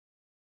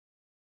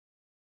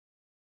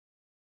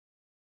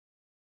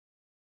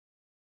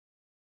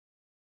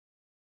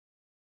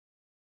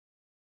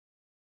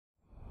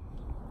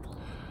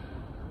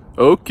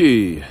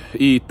Okay,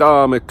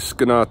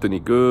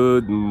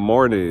 good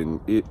morning.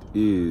 It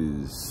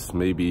is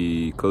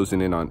maybe closing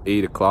in on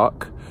 8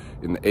 o'clock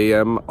in the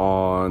AM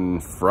on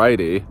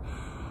Friday,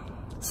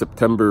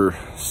 September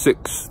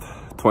 6th,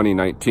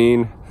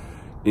 2019,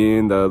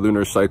 in the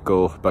lunar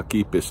cycle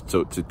Bakipis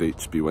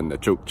TsotsitHB when the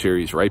choke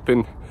cherries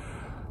ripen.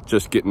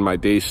 Just getting my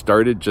day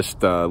started,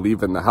 just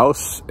leaving the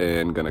house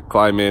and gonna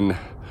climb in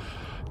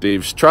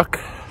Dave's truck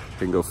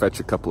and go fetch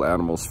a couple of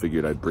animals.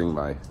 Figured I'd bring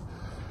my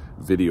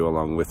video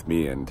along with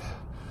me and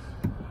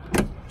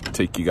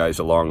take you guys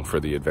along for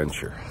the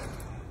adventure.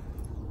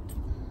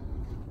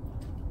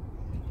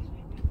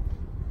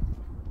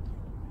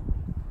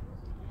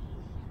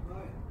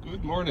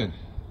 Good morning.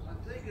 I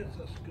think it's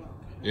a skunk.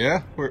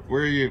 Yeah? Where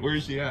are you?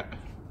 Where's he at?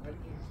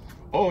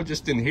 Oh,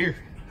 just in here.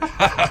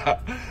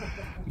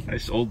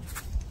 Nice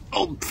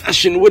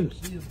old-fashioned wood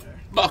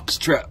box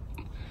trap.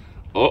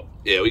 Oh,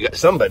 yeah, we got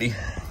somebody.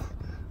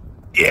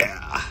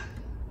 Yeah.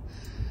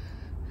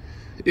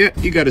 Yeah,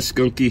 you got a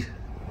skunky.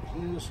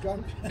 You a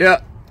skunk?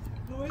 Yeah.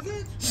 Who is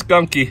it?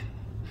 Skunky.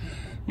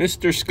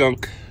 Mr.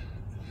 Skunk.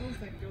 Oh,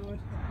 thank God.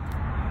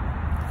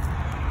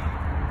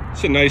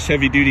 It's a nice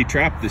heavy-duty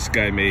trap this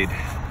guy made.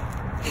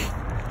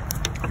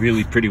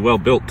 Really pretty well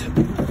built.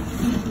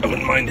 I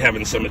wouldn't mind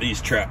having some of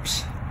these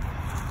traps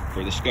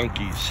for the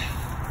skunkies.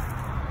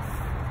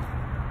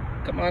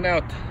 Come on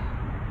out.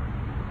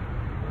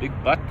 Big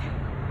butt.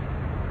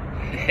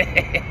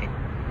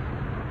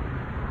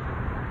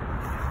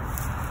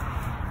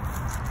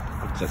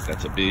 Looks like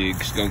that's a big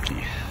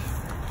skunky.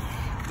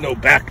 No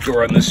back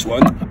door on this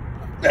one.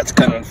 That's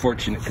kind of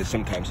unfortunate because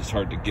sometimes it's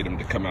hard to get him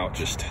to come out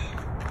just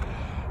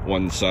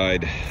one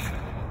side.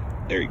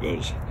 There he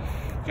goes.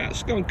 Fat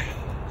skunk.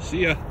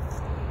 See ya.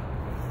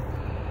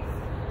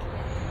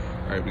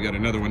 Alright, we got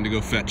another one to go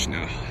fetch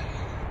now.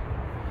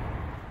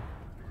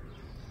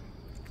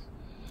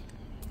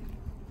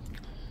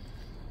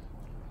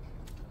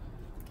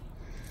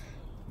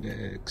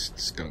 Next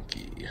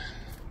skunky.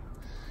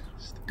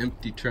 It's the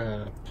empty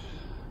trap.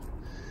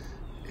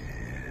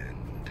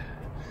 And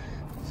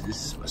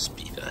this must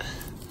be the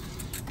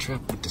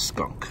trap with the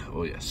skunk.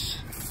 Oh yes,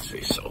 I'd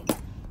say so.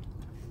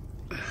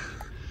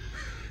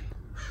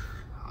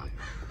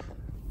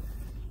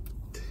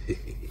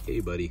 Hey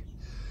buddy,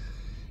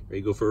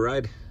 ready to go for a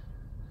ride?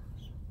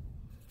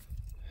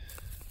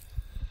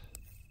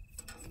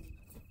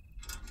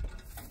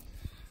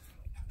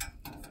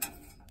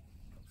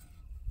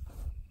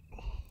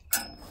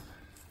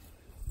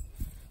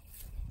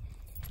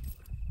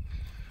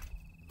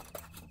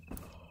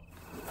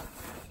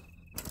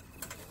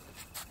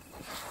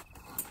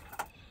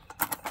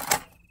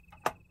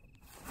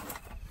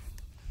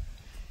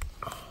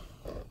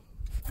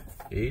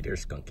 Hey there,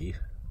 skunky.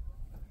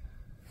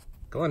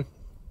 Go on.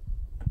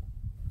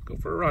 Go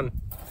for a run.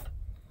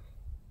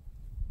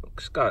 Look,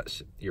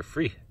 Scott, you're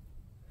free.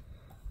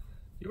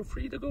 You're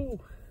free to go.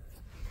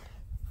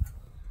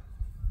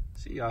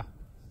 See ya.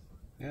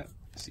 Yeah,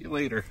 see you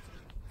later.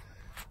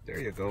 There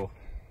you go.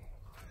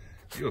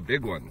 You a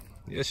big one.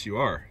 Yes, you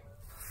are.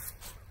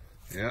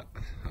 Yeah,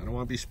 I don't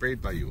want to be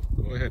sprayed by you.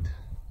 Go ahead.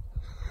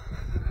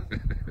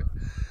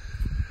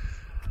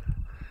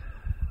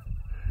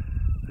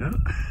 Yeah,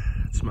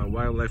 that's my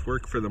wildlife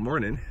work for the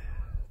morning.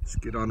 Let's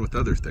get on with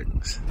other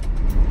things.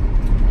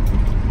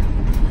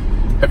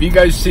 Have you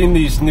guys seen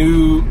these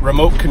new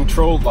remote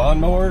controlled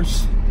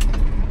lawnmowers?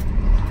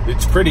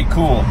 It's pretty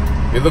cool.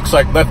 It looks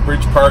like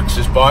Lethbridge Parks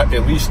has bought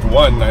at least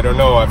one. I don't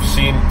know. I've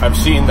seen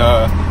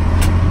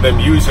them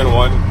using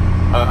one,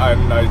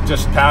 and I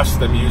just passed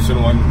them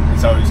using one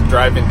as I was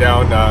driving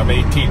down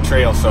AT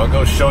Trail. So I'll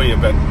go show you.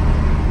 But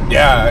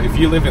yeah, if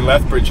you live in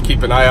Lethbridge,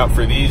 keep an eye out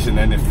for these. And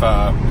then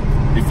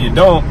if you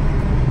don't,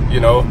 you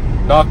know,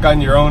 knock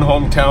on your own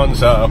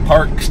hometown's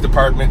parks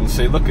department and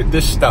say, look at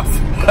this stuff.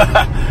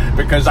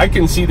 Because I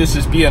can see this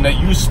as being a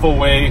useful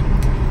way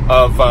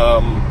of,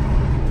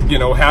 you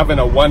know, having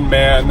a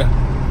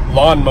one-man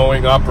lawn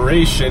mowing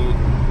operation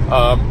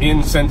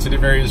in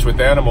sensitive areas with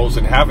animals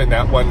and having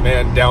that one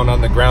man down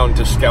on the ground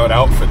to scout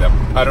out for them.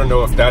 I don't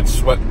know if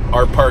that's what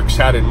our parks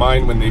had in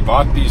mind when they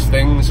bought these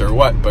things or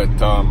what, but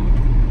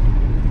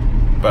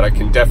I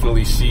can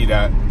definitely see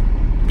that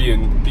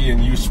being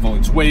useful.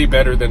 It's way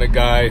better than a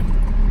guy,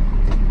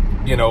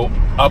 you know,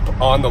 up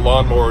on the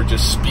lawnmower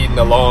just speeding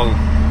along,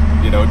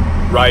 you know,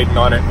 riding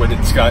on it when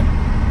it's got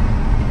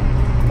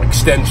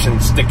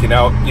extensions sticking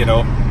out, you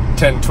know,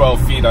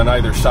 10-12 feet on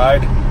either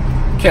side.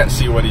 Can't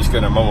see what he's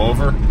gonna mow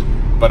over,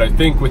 but I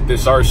think with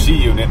this RC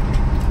unit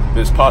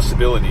there's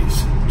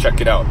possibilities.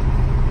 Check it out.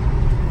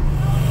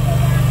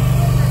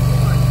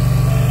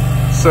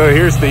 So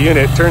here's the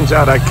unit. Turns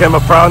out I came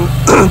upon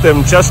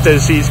them just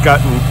as he's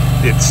gotten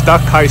it stuck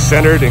high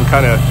centered and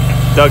kind of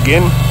dug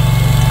in.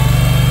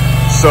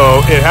 So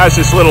it has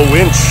this little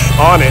winch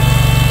on it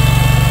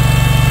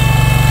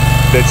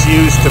that's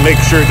used to make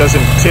sure it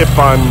doesn't tip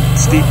on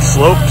steep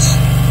slopes.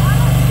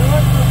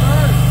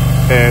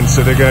 And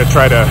so they're going to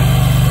try to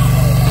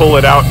pull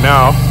it out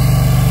now.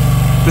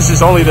 This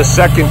is only the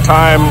second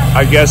time,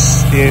 I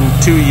guess, in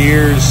 2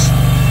 years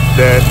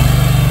that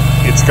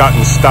it's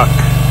gotten stuck.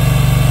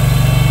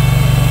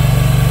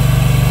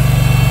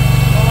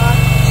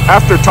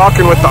 After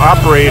talking with the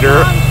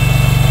operator,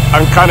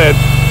 I'm kind of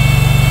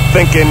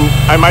thinking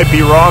I might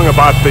be wrong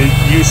about the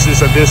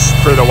uses of this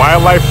for the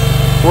wildlife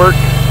work,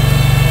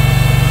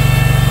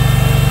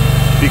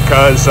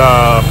 because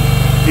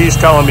he's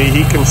telling me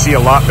he can see a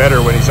lot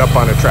better when he's up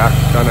on a track,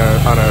 on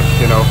a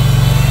you know,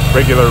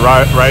 regular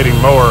riding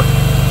mower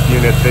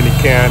unit than he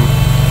can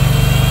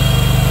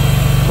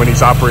when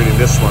he's operating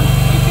this one,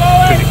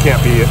 because he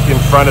can't be in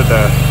front of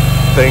the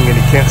thing and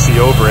he can't see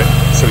over it.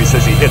 So he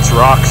says he hits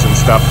rocks and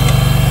stuff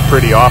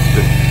pretty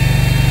often.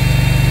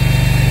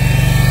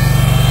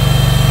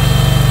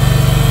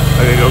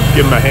 I think I'll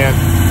give him a hand.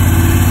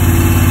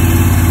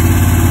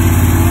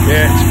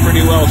 Yeah, it's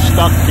pretty well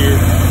stuck here.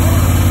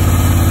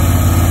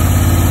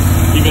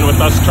 Even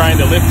with us trying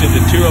to lift it,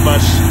 the two of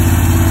us.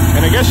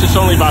 And I guess it's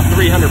only about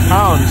 300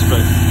 pounds, but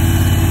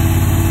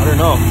I don't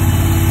know.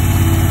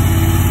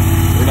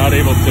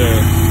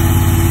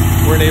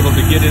 Weren't able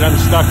to get it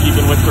unstuck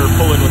even with her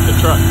pulling with the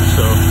truck.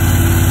 So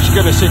just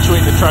gonna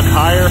situate the truck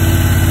higher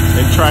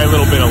and try a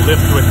little bit of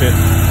lift with it.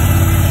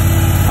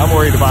 I'm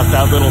worried about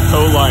that little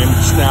tow line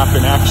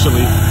snapping,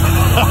 actually.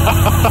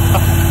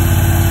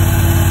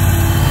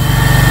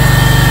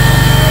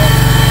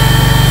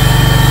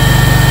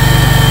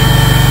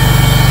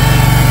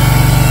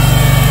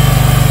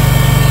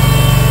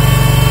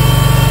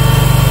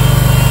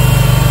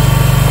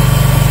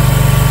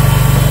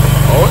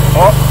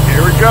 Oh,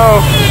 here we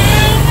go.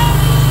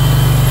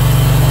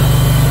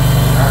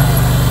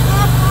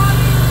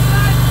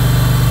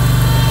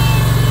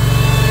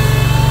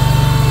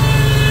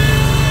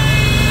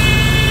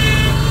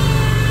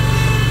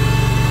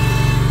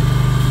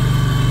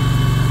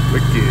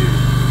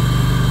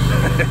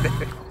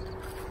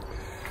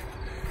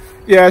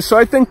 Yeah, so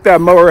I think that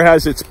mower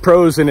has its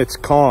pros and its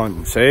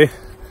cons, eh?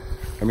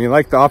 I mean,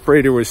 like the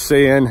operator was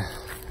saying,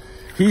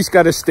 he's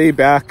got to stay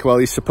back. Well,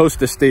 he's supposed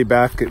to stay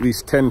back at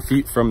least 10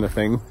 feet from the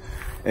thing,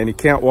 and he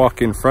can't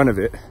walk in front of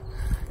it.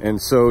 And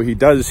so he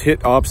does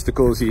hit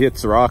obstacles. He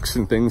hits rocks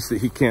and things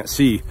that he can't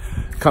see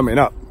coming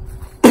up.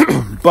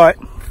 But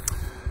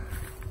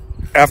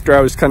after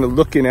I was kind of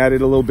looking at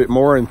it a little bit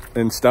more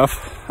and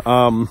stuff,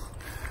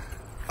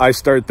 I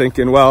started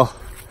thinking, well,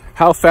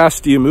 how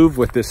fast do you move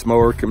with this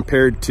mower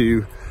compared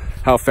to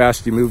how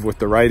fast you move with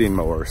the riding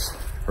mowers,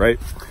 right?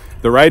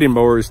 The riding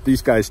mowers,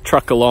 these guys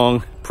truck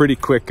along pretty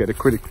quick at a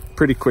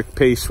pretty quick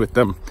pace with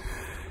them.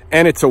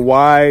 And it's a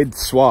wide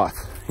swath,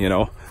 you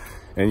know,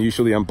 and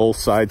usually on both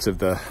sides of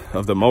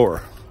the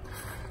mower.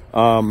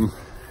 And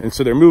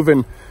so they're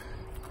moving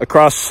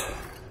across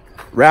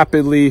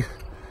rapidly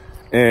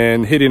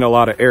and hitting a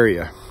lot of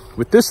area.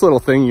 With this little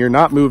thing, you're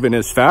not moving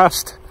as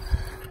fast,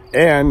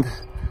 and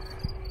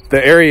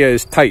the area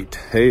is tight.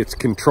 Hey, it's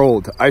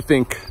controlled. I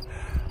think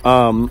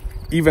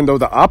even though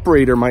the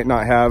operator might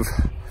not have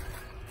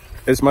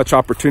as much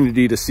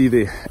opportunity to see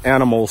the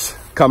animals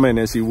coming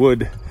as he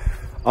would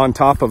on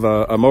top of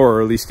a mower,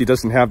 or at least he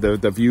doesn't have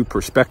the view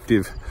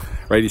perspective,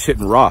 right? He's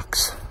hitting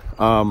rocks.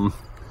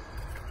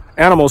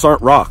 Animals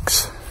aren't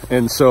rocks.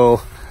 And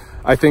so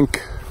I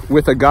think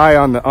with a guy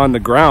on the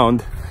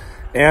ground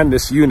and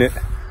this unit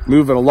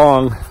moving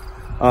along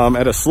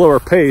at a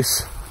slower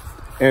pace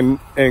and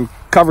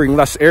covering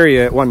less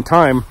area at one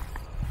time,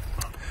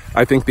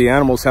 I think the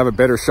animals have a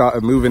better shot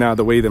of moving out of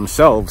the way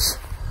themselves,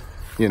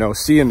 you know,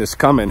 seeing this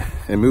coming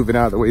and moving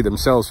out of the way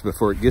themselves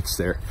before it gets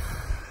there.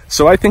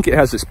 So I think it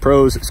has its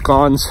pros, its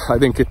cons. I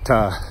think it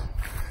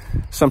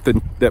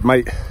something that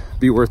might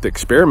be worth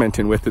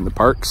experimenting with in the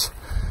parks.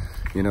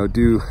 You know,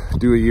 do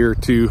a year or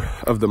two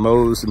of the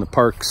mows in the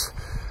parks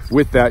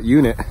with that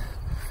unit,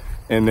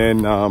 and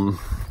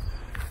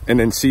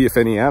then see if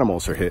any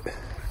animals are hit,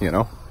 you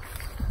know.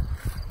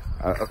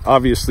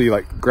 Obviously,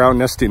 like ground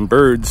nesting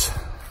birds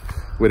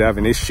would have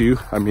an issue.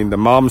 I mean, the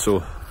moms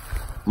will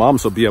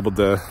be able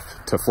to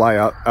fly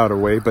out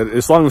away, but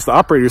as long as the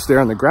operator's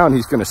there on the ground,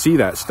 he's going to see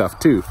that stuff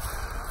too.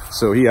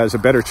 So he has a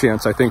better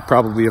chance, I think,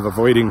 probably of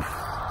avoiding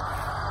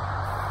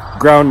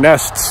ground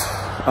nests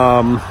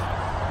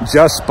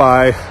just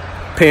by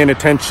paying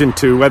attention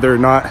to whether or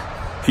not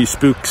he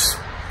spooks,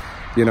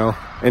 you know,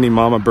 any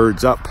mama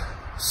birds up.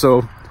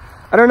 So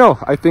I don't know.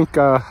 I think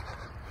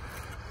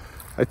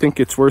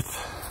it's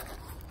worth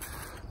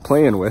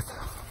playing with,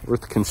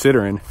 worth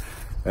considering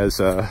as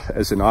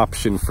an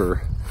option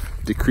for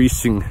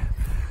decreasing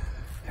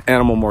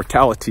animal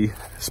mortality,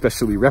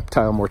 especially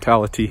reptile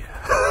mortality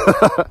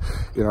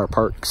in our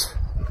parks.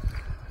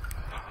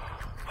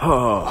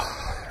 Oh,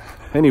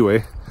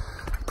 anyway,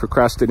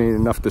 procrastinating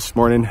enough this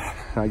morning.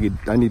 I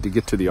need to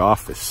get to the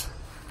office.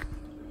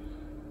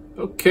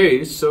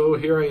 Okay, so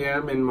here I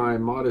am in my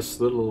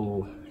modest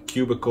little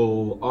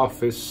cubicle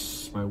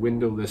office, my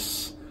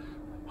windowless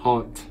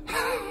haunt.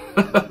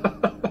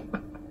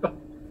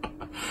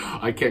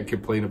 I can't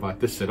complain about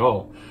this at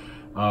all.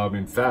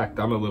 In fact,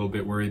 I'm a little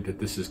bit worried that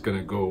this is going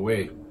to go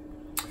away.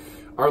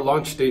 Our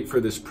launch date for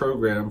this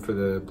program, for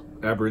the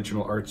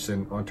Aboriginal Arts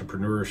and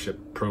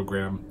Entrepreneurship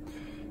program,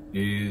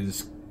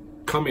 is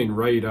coming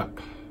right up.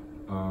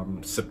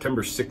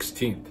 September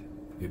 16th.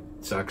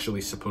 It's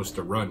actually supposed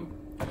to run.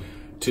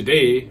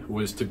 Today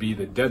was to be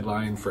the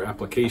deadline for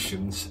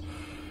applications,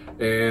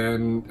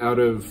 and out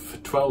of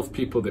 12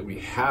 people that we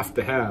have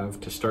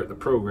to start the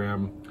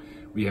program,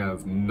 we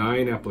have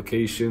 9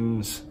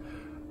 applications,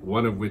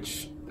 one of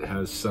which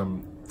has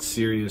some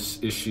serious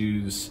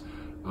issues,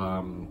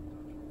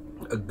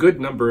 a good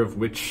number of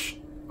which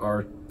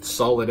are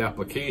solid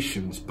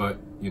applications, but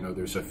you know,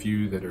 there's a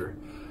few that are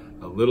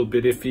a little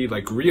bit iffy.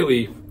 Like,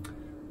 really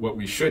what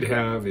we should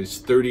have is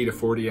 30 to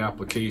 40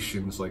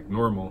 applications like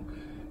normal,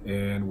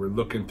 and we're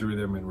looking through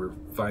them and we're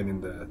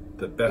finding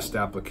the best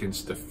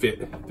applicants to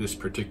fit this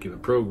particular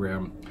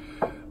program.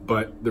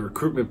 But the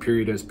recruitment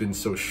period has been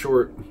so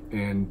short,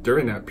 and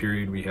during that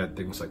period we had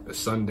things like the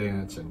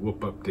Sundance and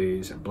Whoop Up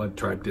Days and Blood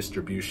Tribe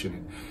distribution,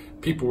 and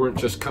people weren't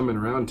just coming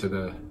around to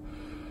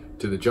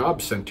the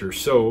job center.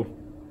 So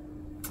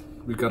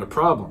we've got a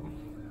problem.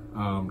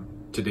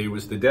 Today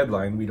was the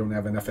deadline. We don't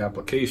have enough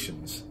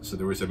applications. So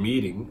there was a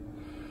meeting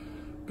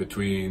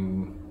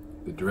between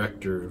the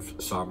director of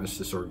SAMIS,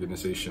 this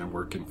organization I'm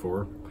working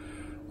for,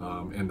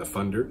 and the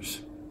funders,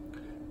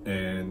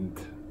 and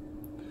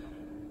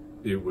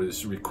it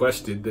was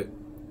requested that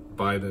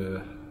by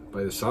the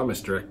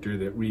SAMIS director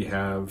that we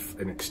have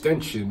an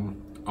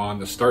extension on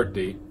the start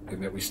date,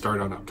 and that we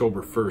start on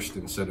October 1st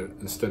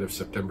instead of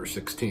September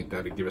 16th.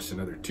 That'd give us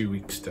another 2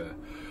 weeks to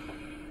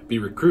be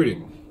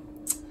recruiting.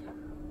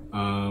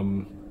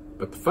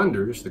 But the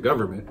funders, the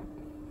government,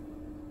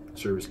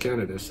 Service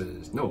Canada,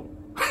 says no.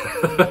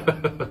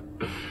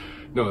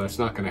 No, that's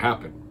not going to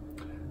happen.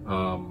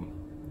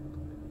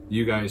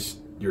 You guys,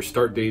 your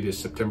start date is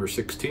September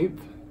 16th,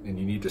 and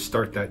you need to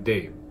start that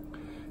day.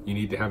 You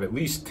need to have at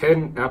least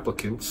 10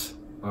 applicants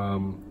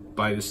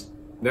by this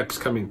next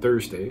coming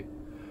Thursday,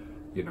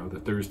 you know, the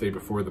Thursday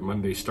before the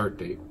Monday start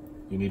date.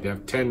 You need to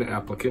have 10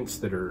 applicants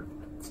that are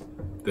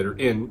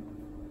in.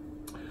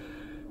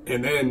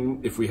 And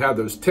then if we have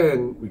those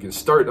 10, we can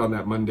start on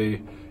that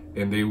Monday,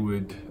 and they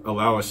would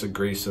allow us a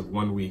grace of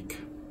 1 week,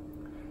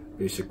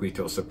 basically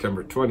till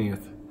September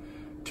 20th,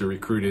 to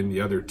recruit in the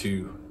other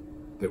 2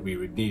 that we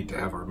would need to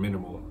have our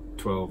minimal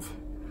 12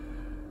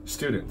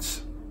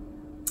 students.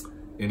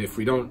 And if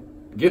we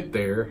don't get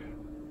there,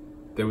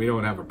 then we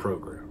don't have a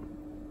program.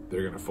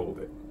 They're going to fold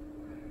it.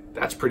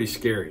 That's pretty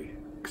scary,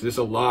 because there's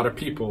a lot of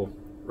people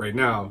right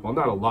now. Well,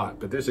 not a lot,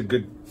 but there's a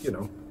good, you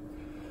know,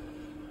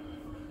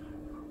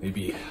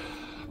 maybe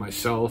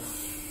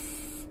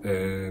myself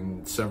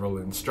and several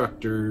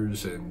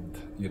instructors, and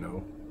you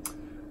know,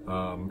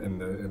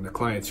 and the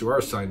clients who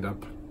are signed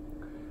up,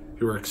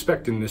 who are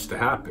expecting this to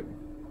happen,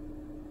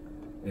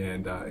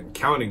 and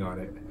counting on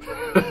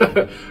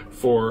it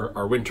for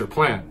our winter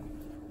plan.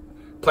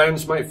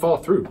 Plans might fall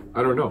through.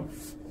 I don't know.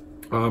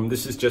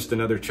 This is just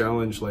another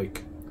challenge,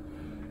 like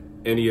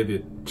any of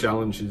the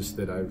challenges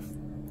that I've,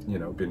 you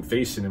know, been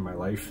facing in my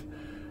life,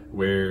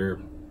 where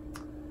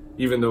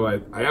even though I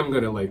am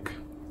gonna, like,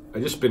 I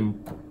just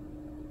been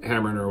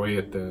hammering away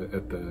at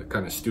the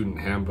kind of student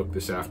handbook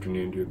this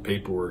afternoon, doing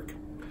paperwork,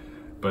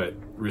 but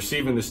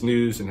receiving this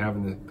news and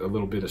having a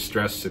little bit of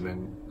stress, and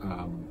then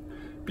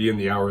being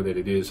the hour that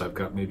it is, I've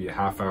got maybe a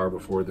half hour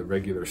before the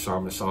regular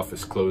SAMIS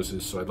office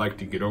closes, so I'd like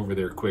to get over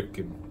there quick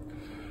and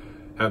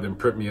have them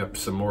print me up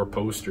some more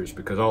posters,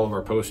 because all of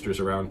our posters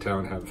around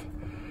town have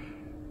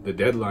the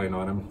deadline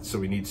on them, so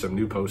we need some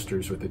new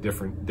posters with a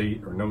different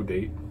date or no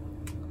date,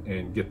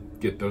 and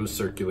get those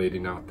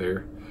circulating out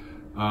there.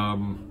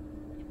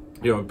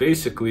 You know,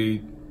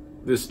 basically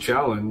this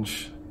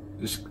challenge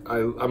is,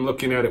 I'm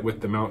looking at it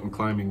with the mountain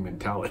climbing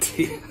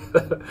mentality.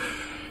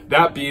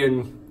 That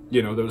being,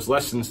 you know, those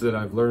lessons that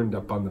I've learned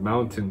up on the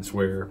mountains,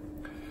 where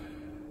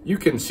you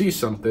can see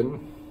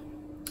something,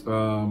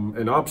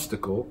 an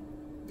obstacle,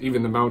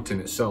 even the mountain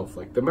itself.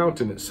 Like, the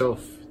mountain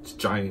itself, it's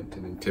giant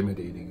and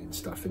intimidating and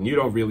stuff, and you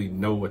don't really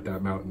know what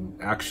that mountain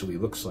actually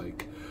looks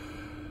like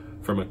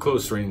from a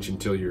close range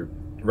until you're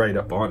right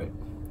up on it.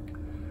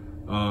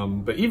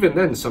 But even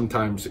then,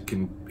 sometimes it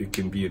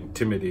can be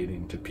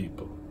intimidating to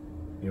people.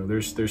 You know,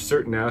 there's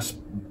certain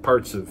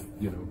parts of,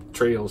 you know,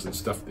 trails and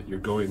stuff that you're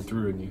going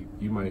through, and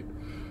you might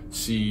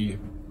see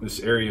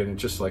this area and it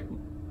just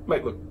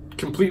might look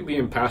completely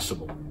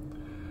impassable.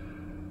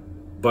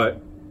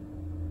 But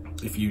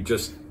if you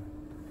just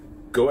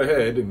go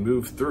ahead and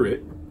move through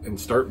it and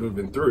start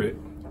moving through it,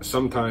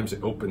 sometimes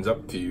it opens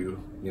up to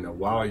you, you know,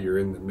 while you're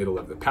in the middle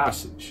of the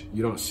passage.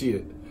 You don't see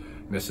it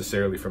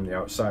necessarily from the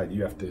outside.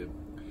 You have to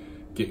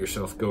get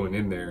yourself going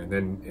in there, and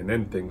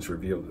then things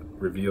reveal,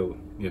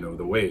 you know,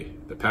 the way,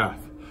 the path.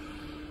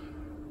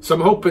 So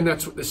I'm hoping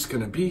that's what this is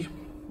going to be,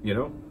 you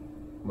know,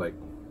 like,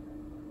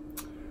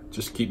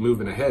 just keep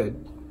moving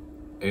ahead,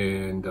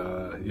 and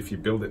if you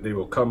build it, they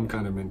will come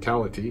kind of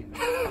mentality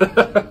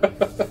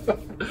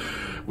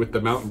with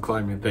the mountain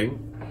climbing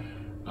thing.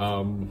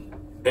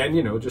 And,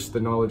 you know, just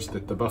the knowledge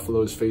that the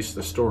buffaloes face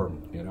the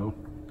storm, you know,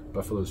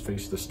 buffaloes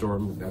face the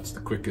storm, and that's the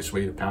quickest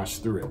way to pass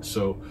through it.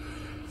 So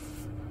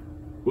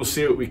we'll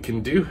see what we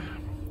can do.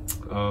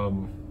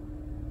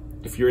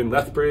 if you're in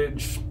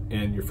Lethbridge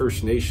and you're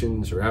First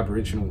Nations or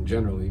Aboriginal in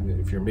general, even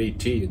if you're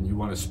Métis and you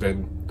want to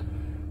spend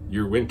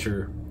your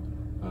winter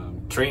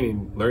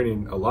training,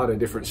 learning a lot of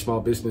different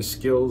small business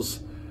skills,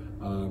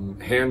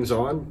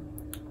 hands-on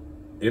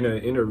in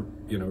a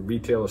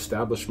retail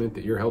establishment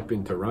that you're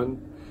helping to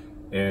run,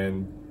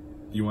 and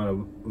you want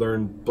to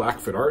learn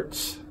Blackfoot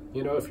arts,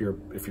 if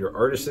you're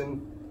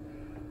artisan,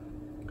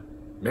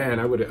 man,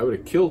 I would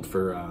have killed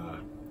for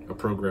a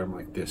program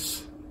like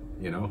this,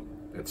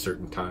 at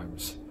certain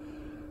times.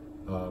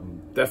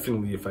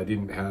 Definitely, if I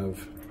didn't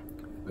have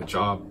a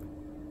job,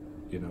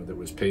 that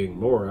was paying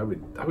more,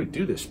 I would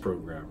do this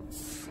program.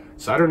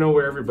 So I don't know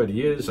where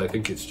everybody is. I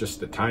think it's just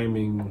the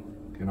timing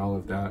and all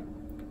of that.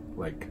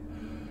 Like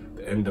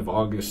the end of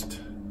August,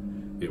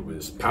 it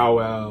was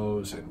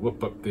powwows and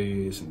whoop-up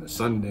days and the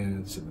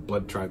Sundance and the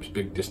Blood Tribe's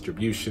big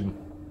distribution.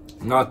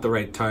 Not the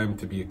right time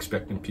to be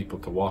expecting people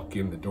to walk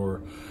in the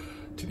door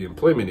to the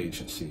employment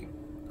agency.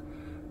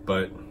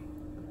 But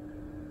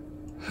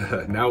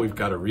now we've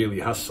got to really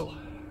hustle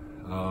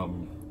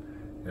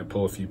and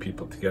pull a few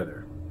people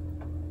together.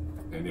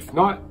 And if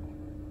not,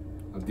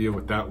 I'll deal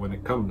with that when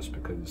it comes,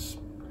 because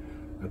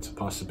that's a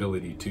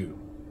possibility too.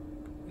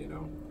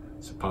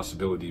 It's a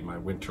possibility my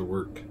winter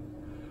work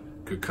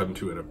could come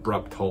to an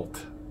abrupt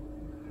halt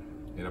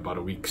in about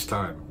a week's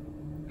time.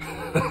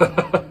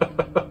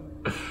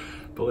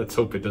 But let's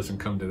hope it doesn't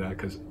come to that,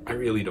 because I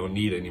really don't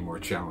need any more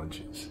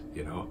challenges,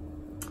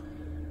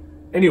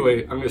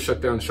 Anyway, I'm going to shut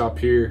down shop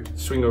here,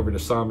 swing over to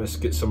Samus,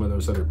 get some of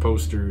those other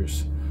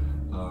posters,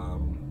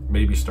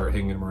 maybe start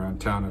hanging them around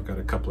town. I've got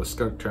a couple of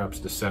skunk traps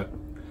to set,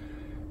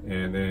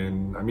 and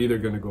then I'm either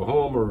going to go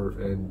home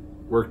and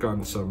work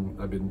on some.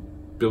 I've been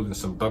building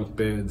some bunk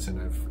beds,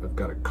 and I've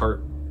got a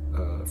cart,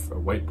 a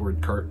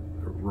whiteboard cart,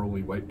 a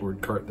rolly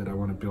whiteboard cart that I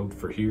want to build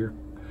for here.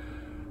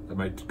 I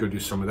might go do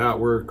some of that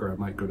work, or I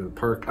might go to the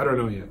park. I don't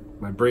know yet.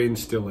 My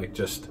brain's still like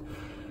just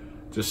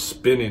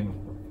spinning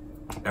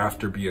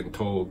after being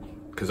told,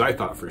 because I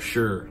thought for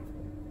sure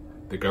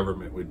the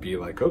government would be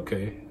like,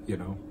 okay,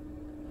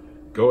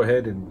 go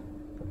ahead and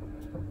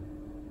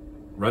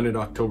run it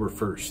October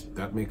 1st.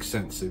 That makes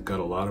sense. They've got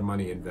a lot of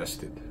money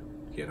invested,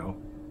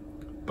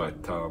 but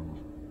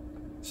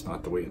it's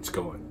not the way it's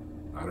going.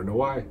 I don't know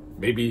why.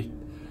 Maybe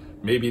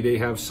they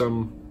have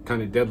some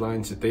kind of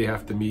deadlines that they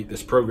have to meet.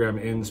 This program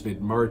ends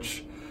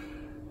mid-March.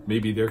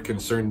 Maybe they're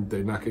concerned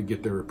they're not going to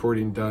get their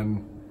reporting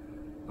done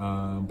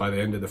by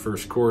the end of the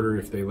first quarter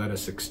if they let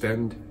us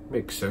extend.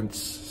 Makes sense,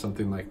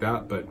 something like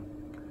that. But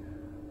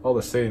all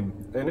the same,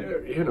 and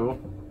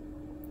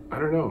I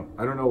don't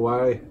know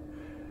why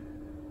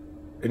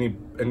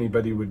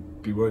anybody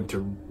would be willing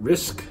to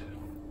risk,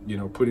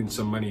 putting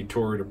some money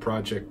toward a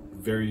project,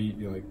 very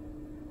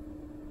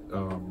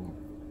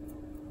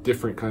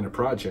different kind of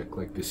project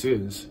like this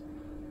is.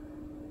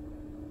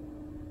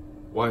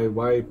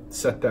 Why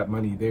set that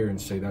money there and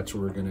say that's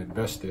where we're going to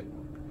invest it,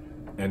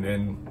 and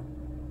then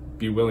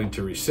be willing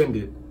to rescind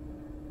it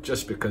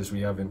just because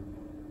we haven't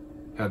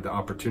had the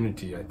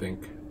opportunity, I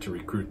think, to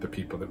recruit the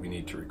people that we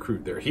need to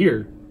recruit. They're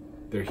here.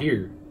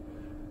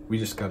 We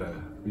just gotta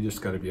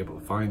be able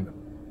to find them.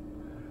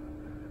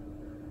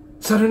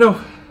 So I don't know.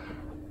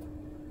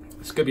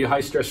 It's gonna be a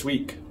high stress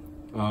week.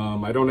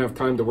 I don't have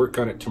time to work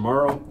on it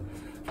tomorrow.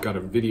 I've got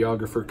a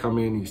videographer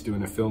coming. He's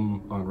doing a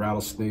film on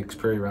rattlesnakes,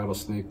 prairie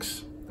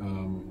rattlesnakes,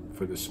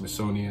 for the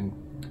Smithsonian.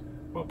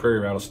 Well, prairie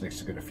rattlesnakes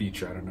is gonna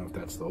feature. I don't know if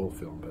that's the whole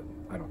film, but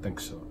I don't think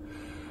so.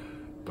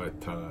 But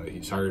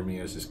he's hired me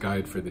as his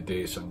guide for the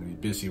day, so I'm gonna be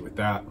busy with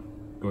that,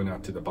 going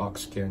out to the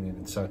Box Canyon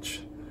and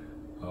such.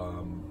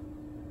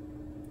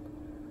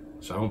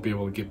 So I won't be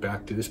able to get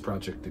back to this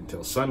project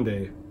until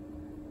Sunday.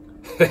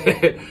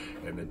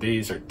 And the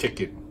days are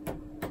ticking.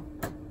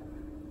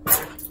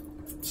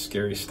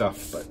 Scary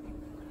stuff, but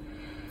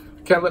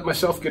I can't let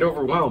myself get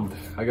overwhelmed.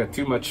 I got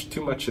too much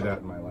of that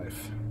in my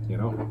life,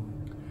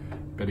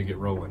 Better get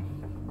rolling.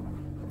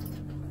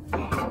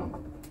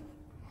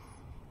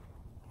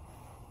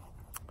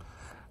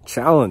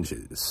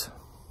 Challenges.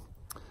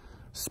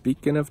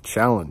 Speaking of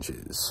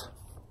challenges,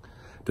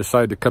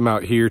 decided to come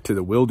out here to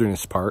the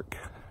Wilderness Park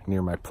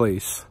near my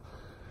place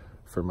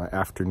for my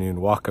afternoon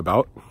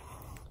walkabout,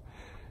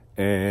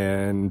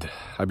 and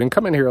I've been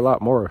coming here a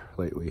lot more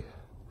lately.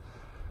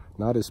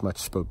 Not as much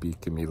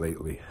Spopeak in me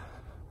lately.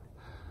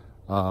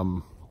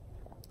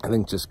 I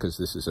think just because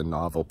this is a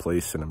novel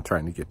place and I'm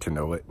trying to get to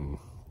know it. And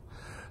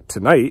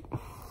tonight,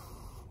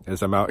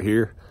 as I'm out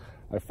here,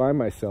 I find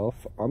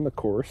myself on the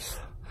course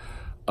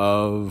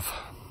of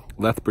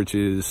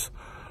Lethbridge's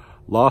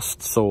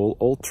Lost Soul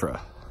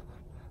Ultra,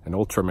 an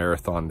ultra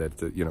marathon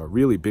that, a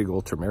really big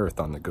ultra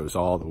marathon that goes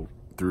all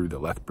through the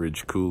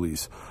Lethbridge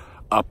coulees,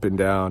 up and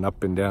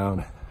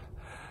down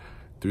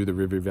through the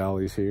river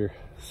valleys here.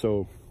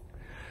 So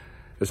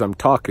as I'm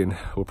talking,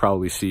 we'll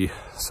probably see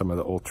some of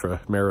the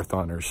ultra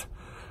marathoners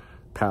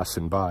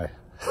passing by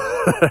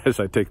as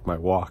I take my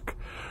walk.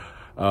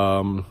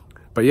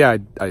 But yeah,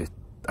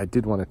 I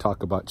did want to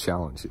talk about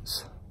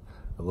challenges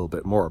a little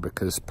bit more,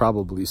 because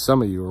probably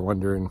some of you are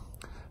wondering,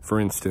 for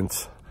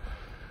instance,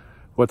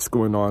 what's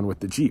going on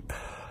with the Jeep.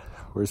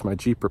 Where's my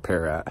Jeep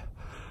repair at?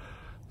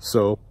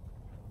 So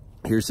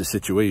here's the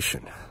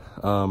situation.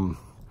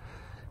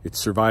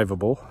 It's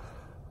survivable,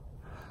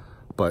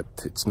 but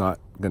it's not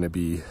going to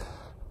be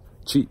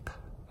cheap,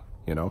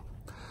 you know.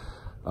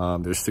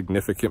 There's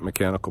significant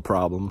mechanical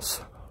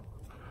problems,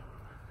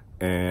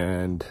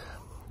 and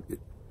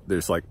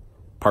there's like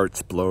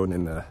parts blown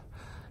in the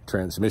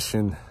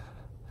transmission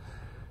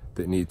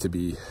that need to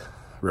be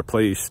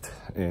replaced,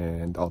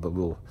 and all the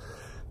little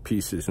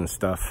pieces and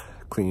stuff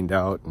cleaned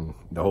out, and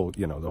the whole,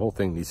 you know, the whole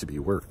thing needs to be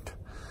worked.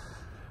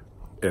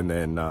 And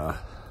then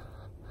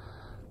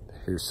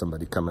here's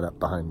somebody coming up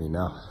behind me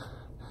now,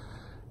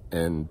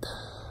 and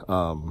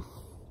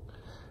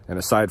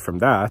aside from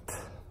that,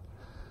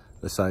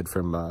 aside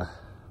from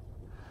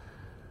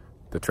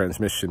the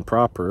transmission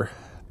proper,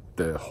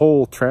 the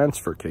whole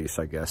transfer case,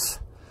 I guess,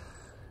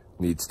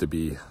 needs to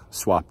be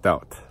swapped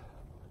out,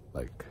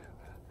 like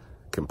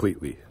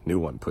completely new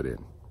one put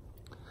in,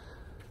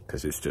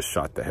 because it's just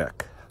shot the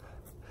heck.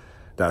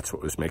 That's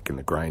what was making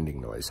the grinding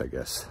noise, I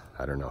guess.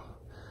 I don't know.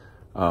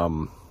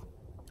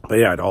 But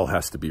yeah, it all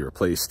has to be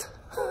replaced.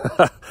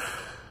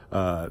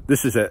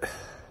 This is at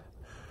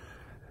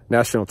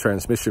National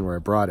Transmission where I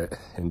brought it,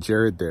 and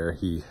Jared there,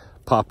 he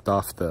popped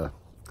off the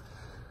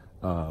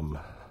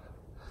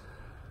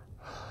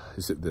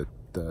is it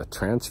the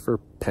transfer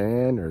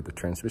pan or the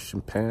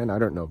transmission pan? I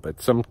don't know,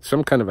 but some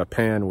kind of a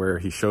pan where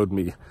he showed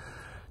me,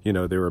 you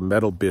know, there were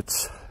metal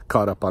bits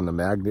caught up on the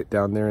magnet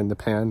down there in the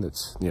pan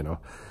that's, you know,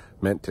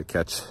 meant to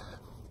catch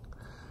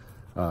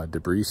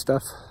debris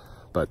stuff.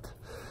 But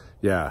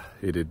yeah,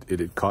 it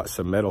had caught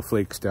some metal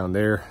flakes down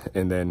there,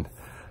 and then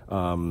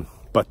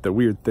but the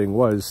weird thing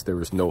was there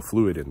was no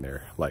fluid in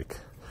there, like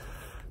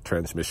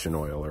transmission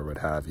oil or what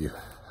have you.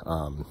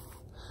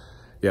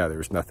 Yeah, there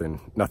was nothing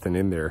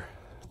in there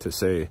to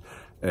say.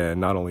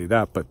 And not only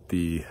that, but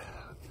the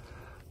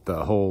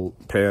whole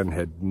pan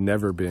had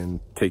never been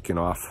taken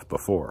off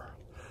before,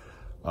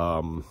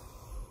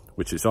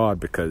 which is odd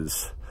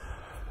because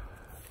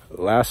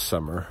last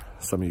summer,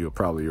 some of you will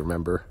probably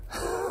remember,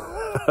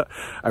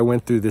 I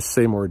went through this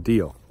same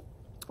ordeal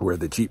where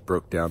the Jeep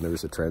broke down. There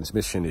was a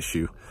transmission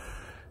issue,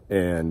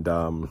 and it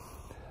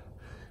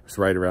was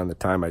right around the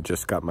time I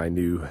just got my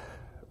new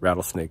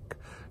rattlesnake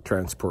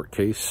transport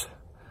case.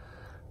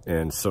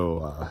 And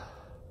so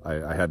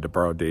I had to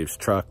borrow Dave's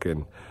truck,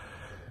 and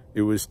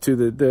it was to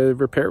the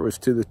repair was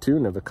to the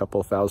tune of a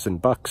couple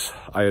 $1,000.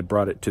 I had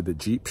brought it to the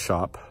Jeep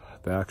shop,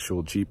 the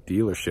actual Jeep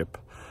dealership,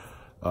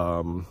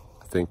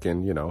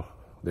 thinking, you know,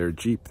 they're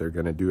Jeep, they're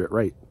going to do it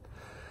right.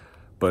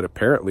 But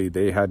apparently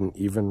they hadn't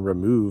even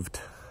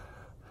removed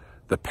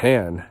the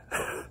pan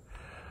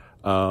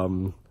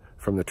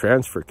from the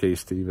transfer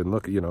case to even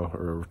look, you know,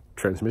 or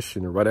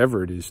transmission or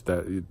whatever it is.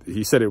 That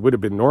he said it would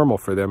have been normal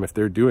for them if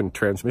they're doing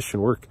transmission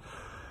work.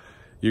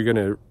 You're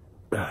going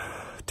to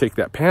take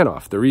that pan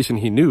off. The reason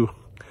he knew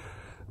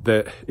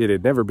that it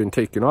had never been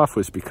taken off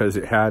was because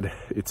it had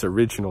its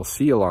original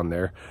seal on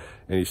there.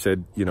 And he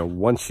said, you know,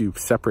 once you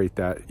separate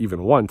that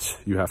even once,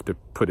 you have to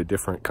put a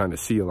different kind of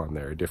seal on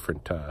there, a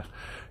different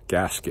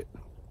gasket.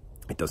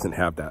 It doesn't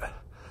have that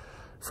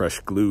fresh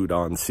glued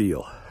on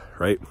seal,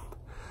 right?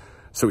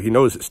 So he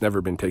knows it's never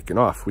been taken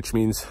off, which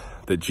means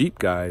the Jeep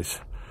guys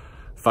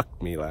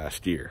fucked me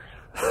last year.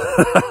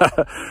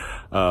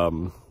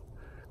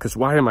 Because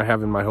why am I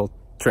having my whole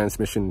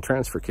transmission and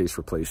transfer case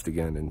replaced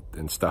again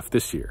and stuff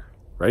this year,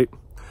 right?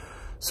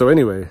 So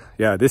anyway,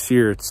 yeah, this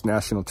year it's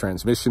National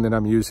Transmission that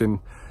I'm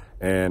using.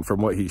 And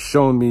from what he's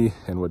shown me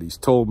and what he's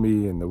told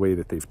me and the way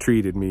that they've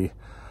treated me,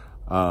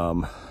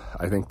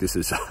 I think this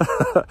is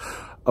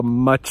a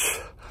much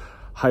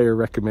higher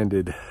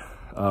recommended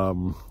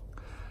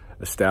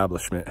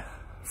establishment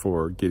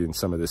for getting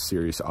some of this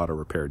serious auto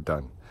repair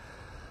done.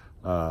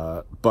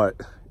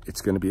 But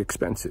it's going to be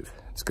expensive.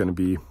 It's going to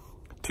be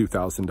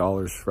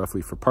 $2,000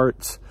 roughly for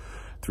parts,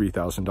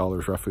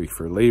 $3,000 roughly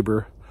for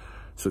labor.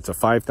 So it's a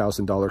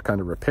 $5,000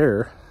 kind of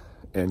repair,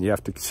 and you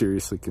have to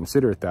seriously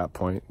consider at that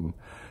point. And,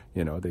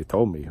 you know, they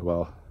told me,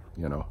 well,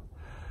 you know,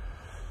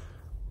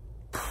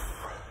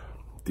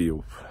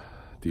 do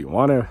you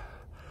want to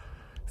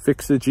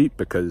fix the Jeep?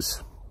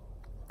 Because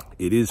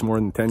it is more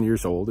than 10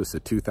 years old. It's a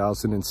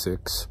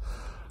 2006.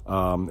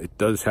 It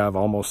does have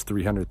almost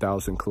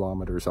 300,000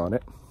 kilometers on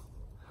it.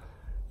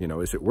 You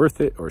know, is it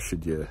worth it, or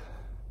should you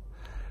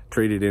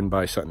trade it in,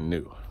 buy something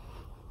new?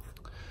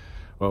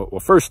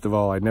 Well, first of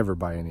all, I never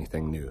buy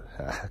anything new.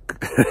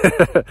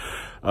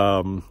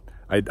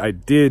 I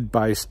did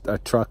buy a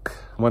truck,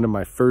 one of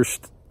my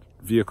first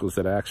vehicles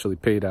that I actually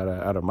paid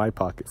out of my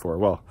pocket for.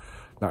 Well,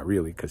 not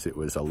really, because it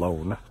was a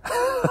loan.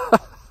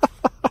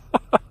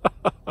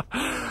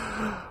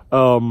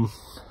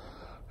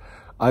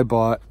 I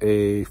bought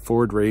a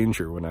Ford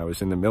Ranger when I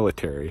was in the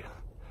military,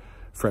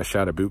 fresh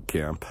out of boot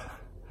camp,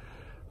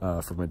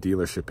 from a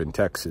dealership in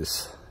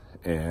Texas,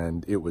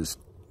 and it was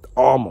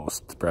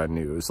almost brand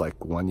new. It was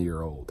like 1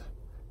 year old,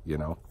 you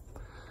know.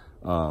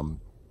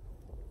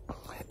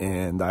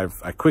 And I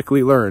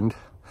quickly learned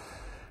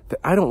that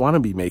I don't want to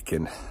be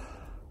making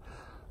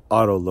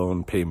auto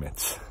loan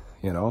payments,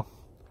 you know.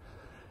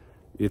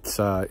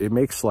 it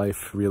makes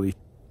life really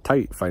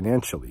tight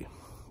financially.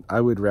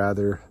 I would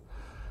rather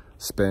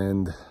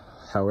spend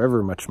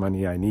however much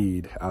money I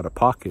need out of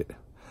pocket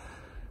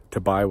to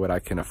buy what I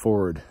can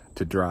afford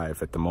to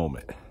drive at the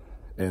moment.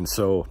 And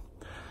so,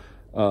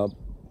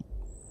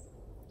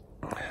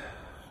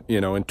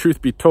 you know, and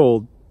truth be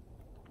told,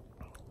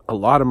 a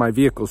lot of my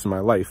vehicles in my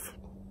life,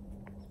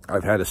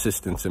 I've had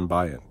assistance in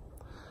buying.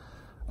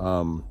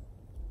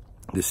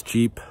 This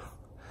Jeep,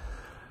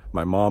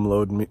 my mom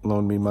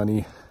loaned me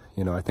money.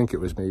 You know, I think it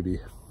was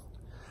maybe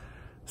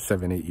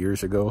 7-8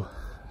 years ago.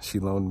 She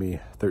loaned me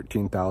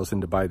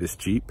 $13,000 to buy this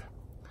Jeep,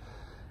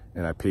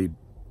 and I paid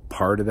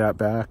part of that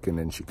back, and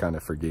then she kind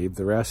of forgave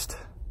the rest.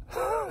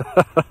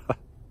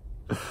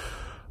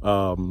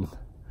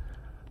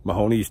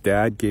 Mahoney's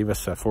dad gave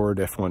us a Ford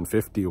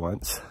F-150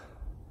 once.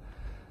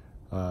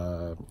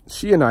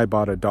 She and I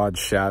bought a Dodge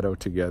Shadow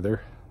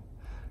together.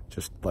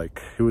 Just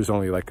like, it was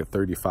only like a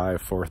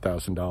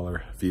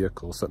 $4,000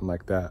 vehicle, something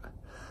like that.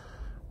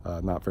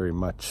 Not very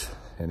much,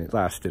 and it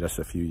lasted us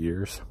a few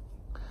years.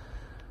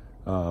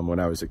 When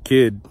I was a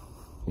kid,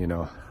 you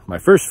know, my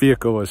first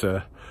vehicle was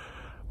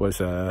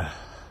a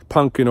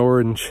pumpkin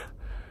orange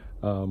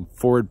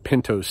Ford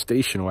Pinto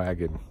station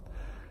wagon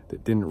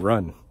that didn't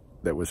run.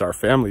 That was our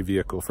family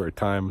vehicle for a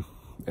time,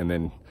 and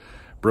then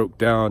broke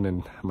down,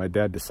 and my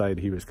dad decided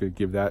he was going to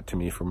give that to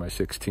me for my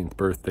 16th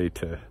birthday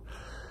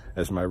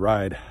as my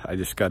ride. I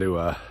just got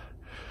to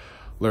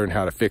learn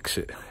how to fix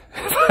it.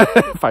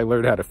 If I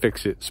learn how to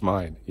fix it, it's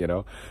mine, you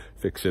know,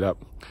 fix it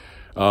up.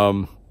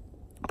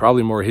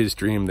 Probably more his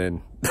dream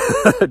than,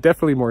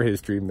 definitely more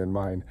his dream than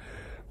mine.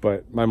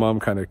 But my mom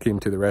kind of came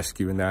to the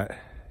rescue at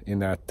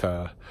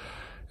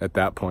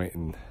that point,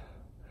 and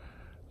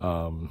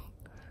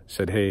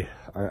said, hey,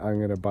 I'm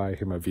going to buy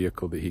him a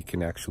vehicle that he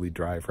can actually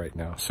drive right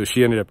now. So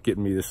she ended up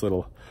getting me this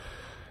little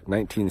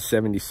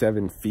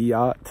 1977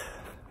 Fiat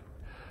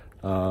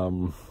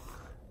from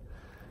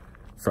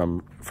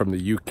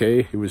the UK.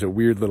 It was a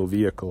weird little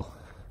vehicle,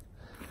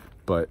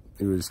 but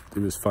it was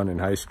fun in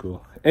high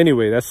school.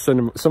 Anyway, that's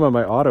some of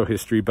my auto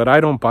history, but I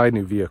don't buy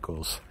new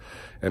vehicles,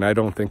 and I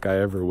don't think I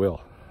ever will.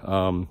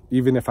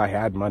 Even if I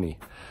had money,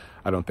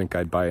 I don't think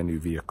I'd buy a new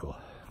vehicle,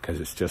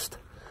 because it's just,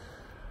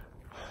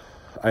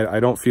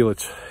 I don't feel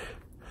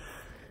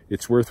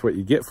it's worth what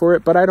you get for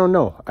it. But I don't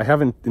know. I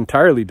haven't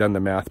entirely done the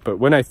math, but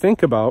when I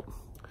think about,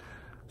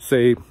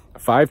 say,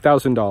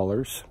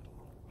 $5,000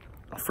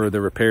 for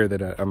the repair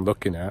that I'm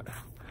looking at,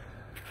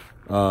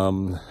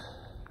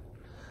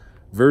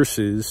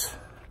 versus,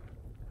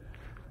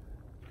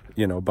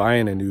 you know,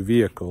 buying a new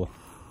vehicle,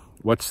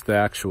 what's the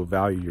actual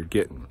value you're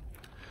getting?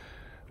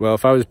 Well,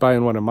 if I was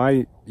buying one of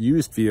my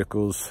used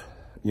vehicles,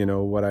 you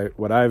know,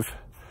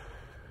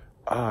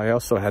 I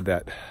also had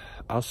that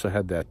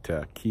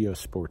Kia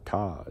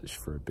Sportage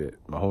for a bit.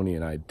 Mahoney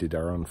and I did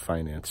our own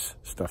finance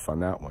stuff on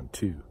that one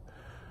too.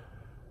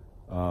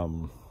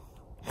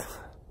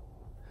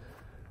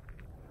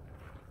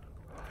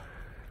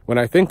 When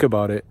I think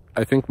about it,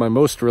 I think my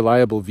most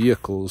reliable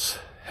vehicles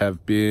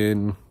have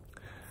been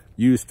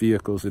used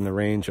vehicles in the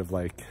range of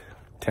like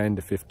 $10,000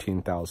 to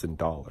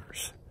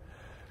 $15,000.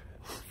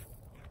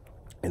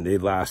 And they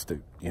last,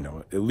 you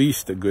know, at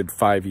least a good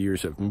 5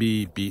 years of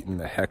me beating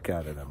the heck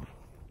out of them,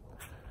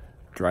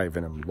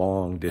 driving them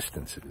long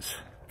distances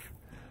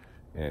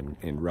and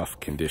in rough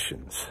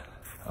conditions.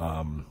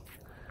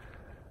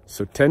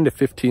 So $10,000 to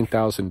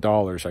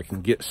 $15,000, I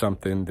can get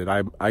something that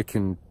I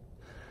can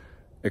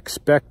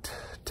expect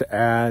to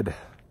add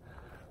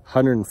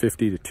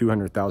 150 to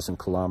 200,000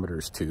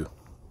 kilometers to,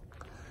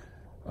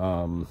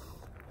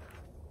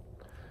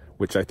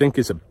 which I think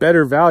is a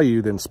better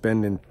value than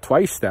spending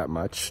twice that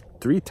much,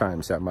 3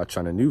 times that much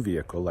on a new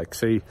vehicle. Like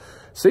say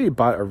you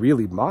bought a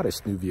really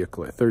modest new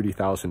vehicle at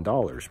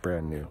 $30,000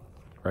 brand new,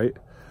 right?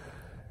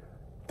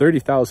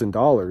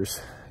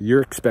 $30,000,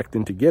 you're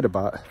expecting to get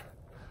about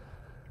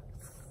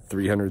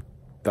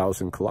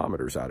 300,000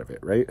 kilometers out of it,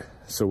 right?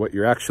 So what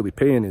you're actually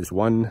paying is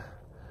 $1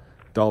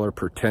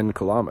 per 10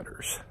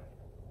 kilometers,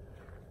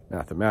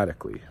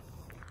 mathematically.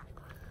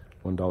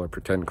 $1 per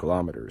 10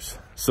 kilometers.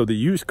 So the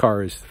used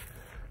car is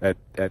at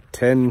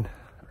 $10,000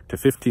 to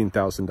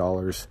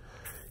 $15,000.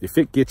 If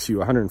it gets you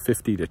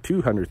 150 to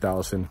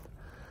 200,000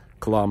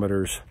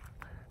 kilometers,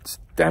 it's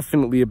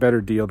definitely a better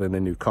deal than the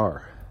new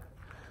car.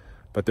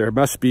 But there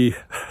must be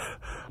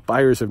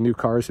buyers of new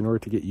cars in order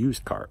to get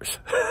used cars.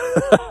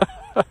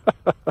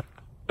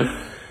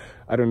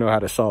 I don't know how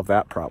to solve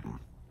that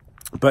problem.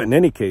 But in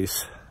any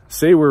case,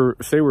 say we're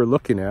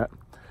looking at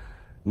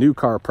new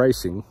car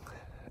pricing,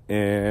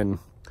 and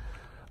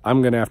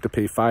I'm going to have to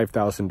pay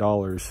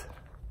 $5,000,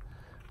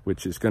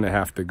 which is going to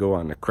have to go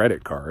on a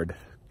credit card,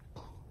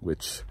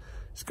 which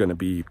is going to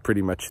be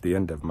pretty much the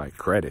end of my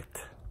credit,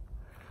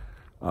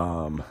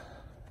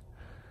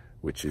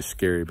 which is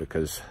scary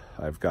because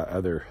I've got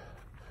other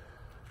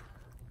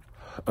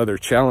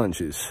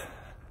challenges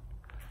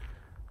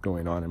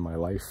going on in my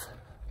life,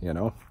 you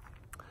know,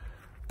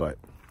 but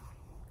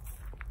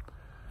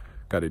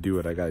got to do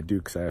what I got to do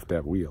because I have to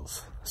have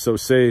wheels. So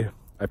say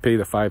I pay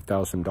the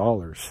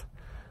 $5,000,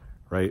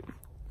 right?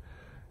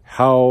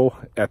 how,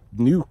 at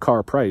new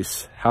car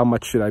price, how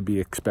much should I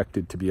be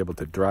expected to be able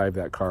to drive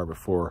that car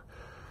before,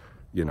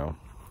 you know,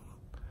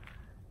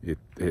 it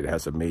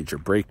has a major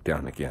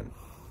breakdown again.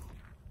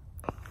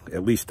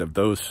 At least of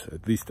those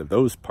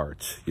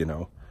parts, you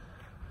know.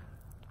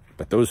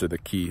 But those are the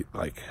key,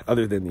 like,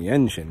 other than the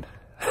engine,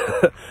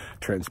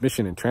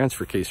 transmission and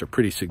transfer case are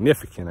pretty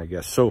significant, I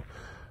guess. So,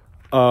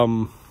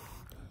 I'm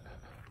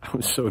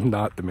so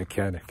not the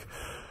mechanic,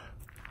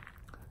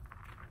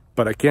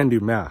 but I can do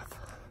math.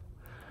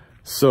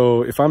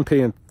 So if I'm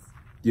paying,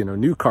 you know,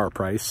 new car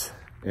price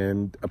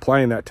and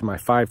applying that to my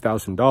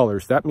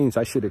 $5,000, that means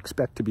I should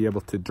expect to be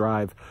able to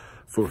drive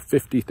for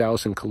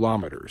 50,000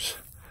 kilometers,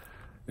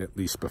 at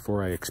least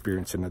before I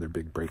experience another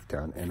big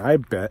breakdown. And I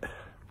bet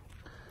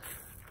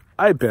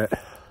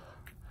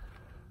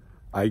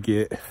I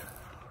get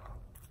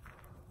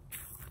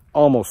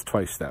almost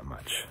twice that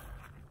much.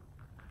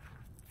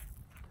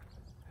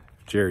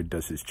 Jared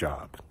does his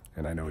job,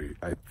 and I know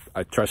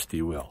I trust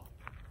he will,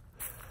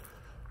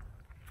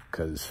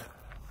 because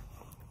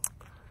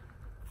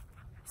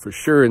for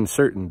sure and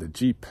certain the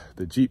Jeep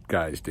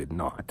guys did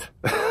not.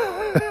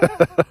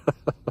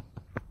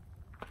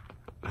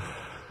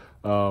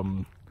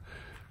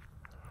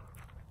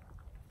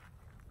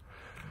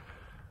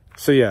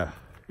 So yeah,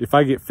 if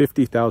I get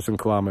 50,000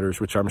 kilometers,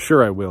 which I'm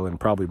sure I will, and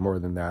probably more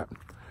than that,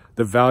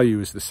 the value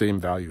is the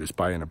same value as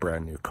buying a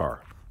brand new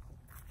car.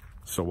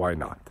 So why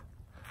not?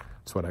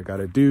 That's what I got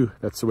to do.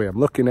 That's the way I'm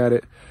looking at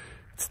it.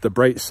 It's the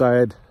bright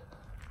side.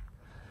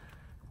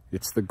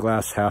 It's the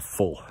glass half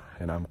full,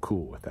 and I'm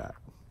cool with that.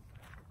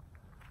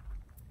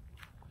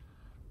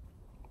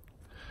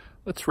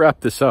 Let's wrap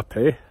this up,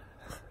 hey?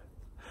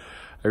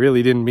 I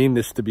really didn't mean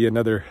this to be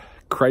another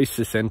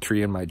crisis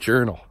entry in my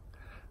journal.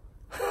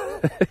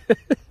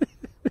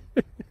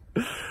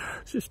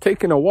 Just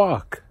taking a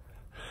walk.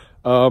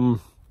 No,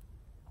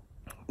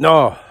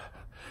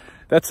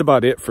 that's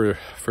about it for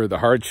the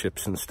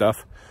hardships and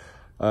stuff.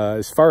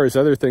 As far as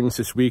other things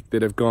this week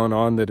that have gone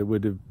on that it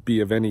would be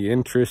of any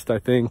interest, I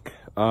think,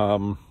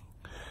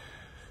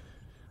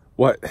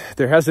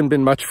 there hasn't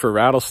been much for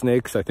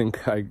rattlesnakes. I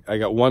think I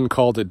got one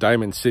call to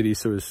Diamond City,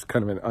 so it was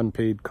kind of an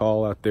unpaid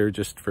call out there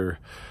just for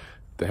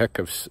the heck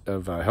of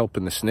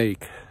helping the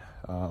snake,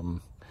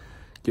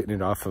 getting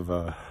it off of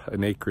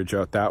an acreage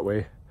out that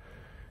way.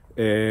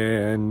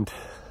 And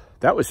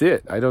that was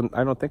it. I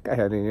don't think I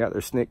had any other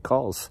snake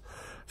calls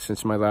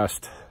since my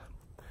last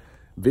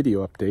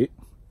video update.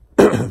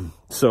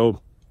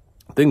 So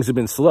things have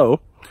been slow.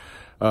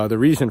 The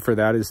reason for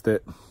that is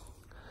that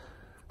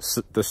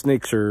the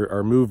snakes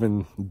are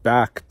moving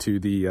back to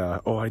the,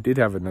 oh, I did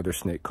have another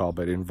snake call,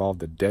 but it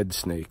involved a dead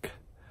snake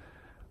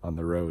on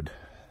the road.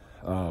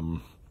 A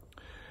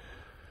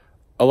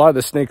lot of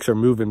the snakes are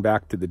moving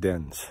back to the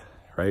dens,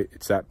 right?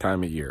 It's that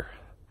time of year.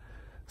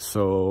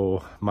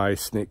 So my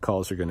snake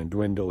calls are going to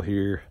dwindle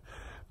here.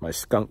 My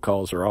skunk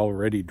calls are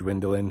already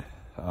dwindling.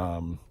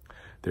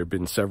 There have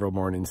been several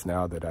mornings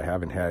now that I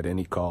haven't had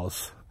any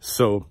calls.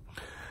 So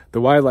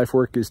the wildlife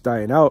work is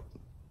dying out.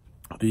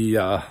 The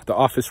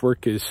office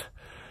work is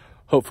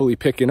hopefully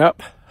picking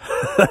up,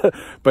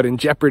 but in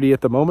jeopardy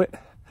at the moment.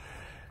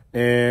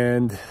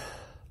 And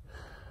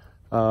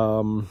that's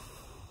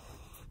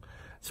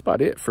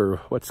about it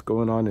for what's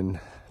going on in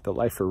the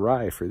life of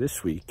Rye for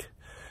this week,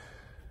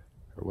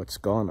 or what's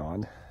gone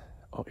on.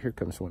 Oh, here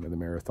comes one of the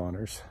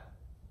marathoners.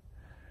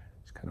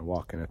 He's kind of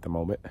walking at the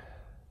moment.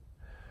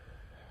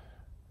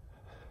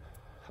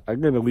 I'm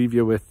going to leave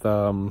you with,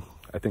 I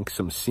think,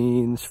 some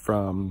scenes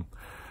from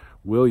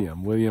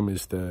William. William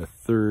is the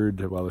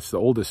third, well, it's the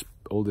oldest,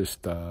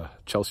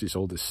 Chelsea's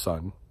oldest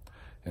son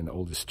and the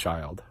oldest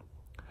child.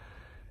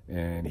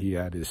 And he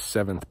had his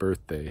 7th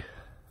birthday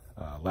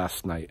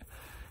last night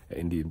at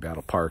Indian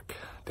Battle Park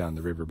down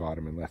the river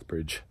bottom in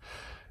Lethbridge.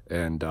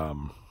 And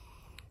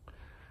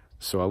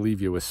so I'll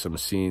leave you with some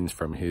scenes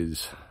from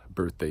his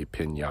birthday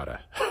piñata.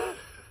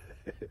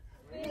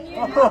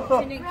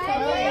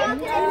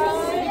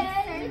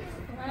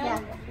 Yeah.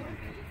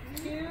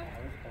 2,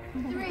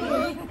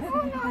 3,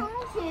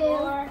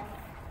 4,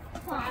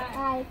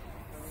 5,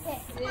 6.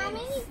 How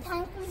many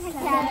times can we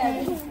have?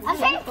 I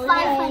think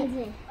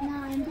 500.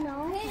 No,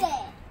 hit it.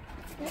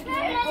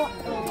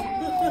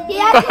 He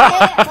has to hit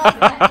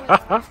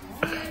it.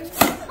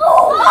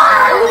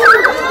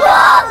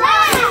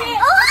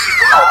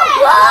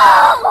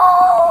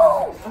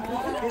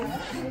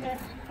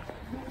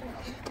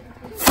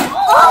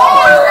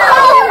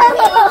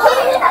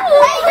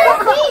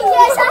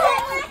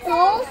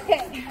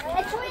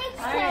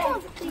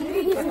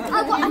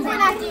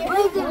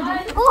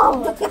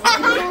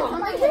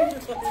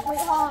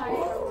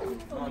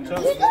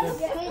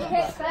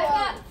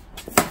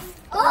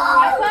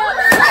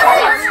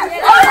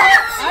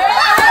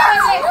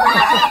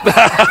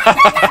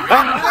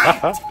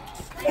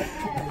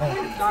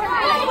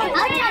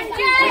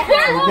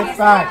 Get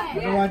back. I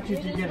don't want you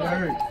to get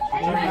hurt.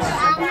 How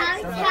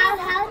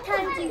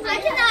times do you I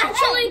can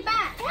actually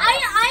back.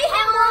 I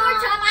have more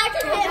time. I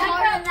can hit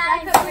more than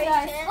that.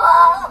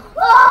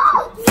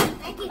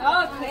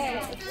 Okay.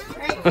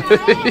 Right.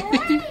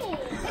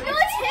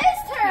 Let's hit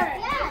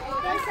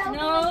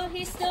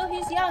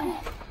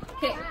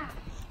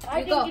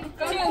You go. 2.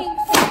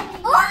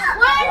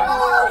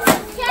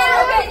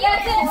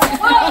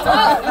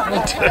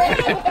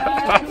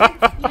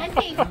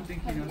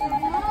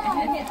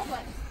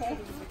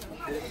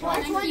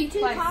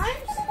 Two times?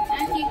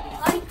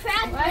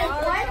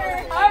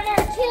 Harder.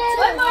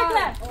 1 more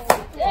clap.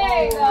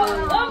 There you go.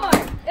 1 more.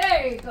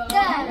 There you go.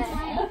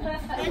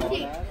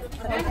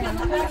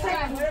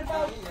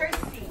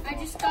 I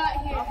just got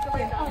here.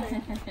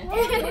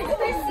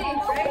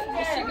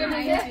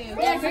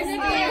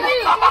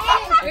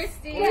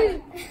 Christy.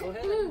 Hey,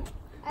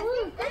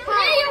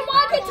 you're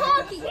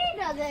walkie-talkie. He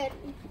does it.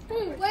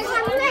 Where's my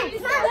next?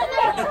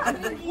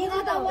 You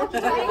got the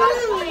walkie-talkie.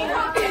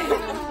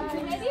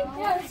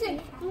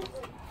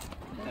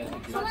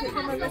 Someone has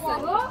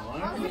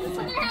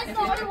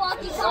the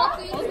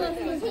walkie-talkie.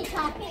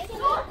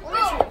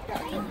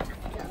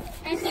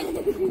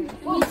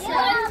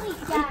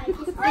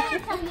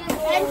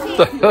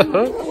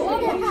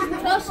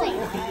 Go sleep.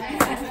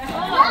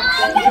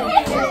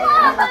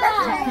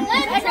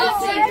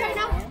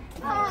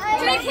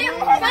 Take him.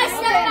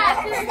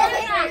 Step back.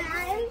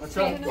 What's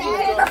up?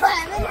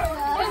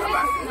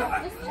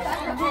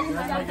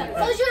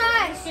 Close your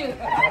eyes. Shoot.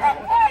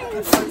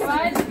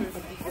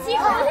 See,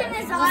 open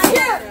his eyes.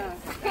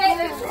 Okay,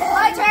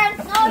 my turn.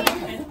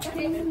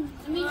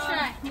 Let me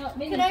try.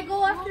 Can I go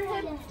after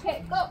him? Okay,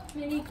 go.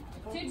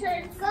 2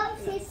 turns. Go,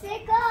 sister,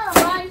 go.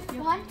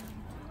 1,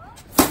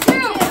 2.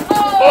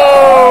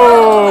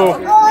 Oh!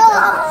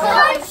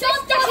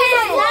 Shoot the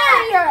head.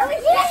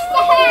 Shoot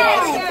the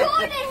head.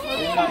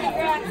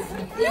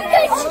 You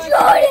can shoot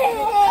it.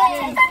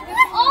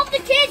 All the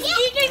kids, you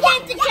can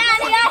get the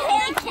candy. I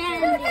hate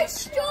candy. You can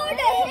shoot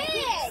the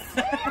head.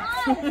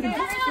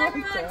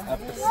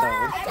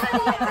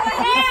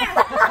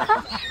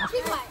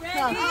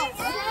 Ready?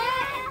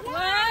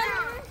 1,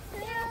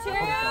 2,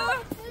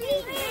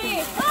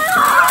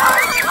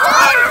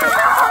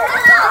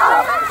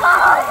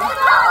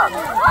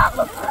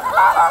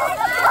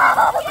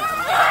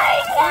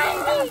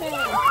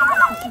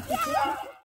 3.